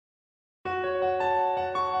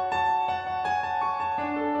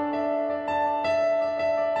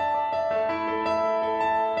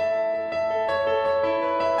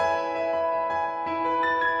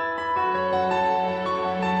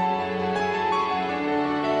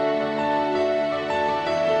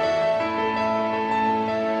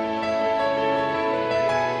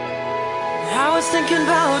was thinking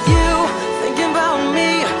about you, thinking about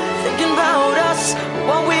me, thinking about us,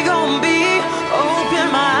 what we gon' be. Open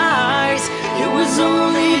my eyes, it was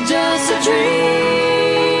only just a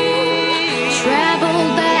dream. Travel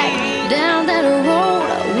back down that road,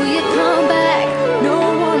 will you come back? No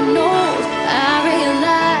one knows. I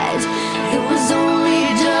realized it was only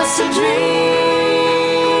just a dream.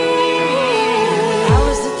 I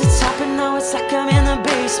was at the top and now it's like I'm in the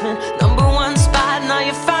basement. Number one spot, now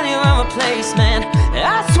you're finding my replacement.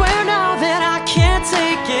 I swear now that I can't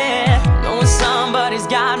take it, knowing somebody's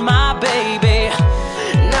got my baby.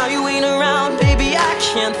 Now you ain't around, baby, I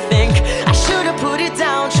can't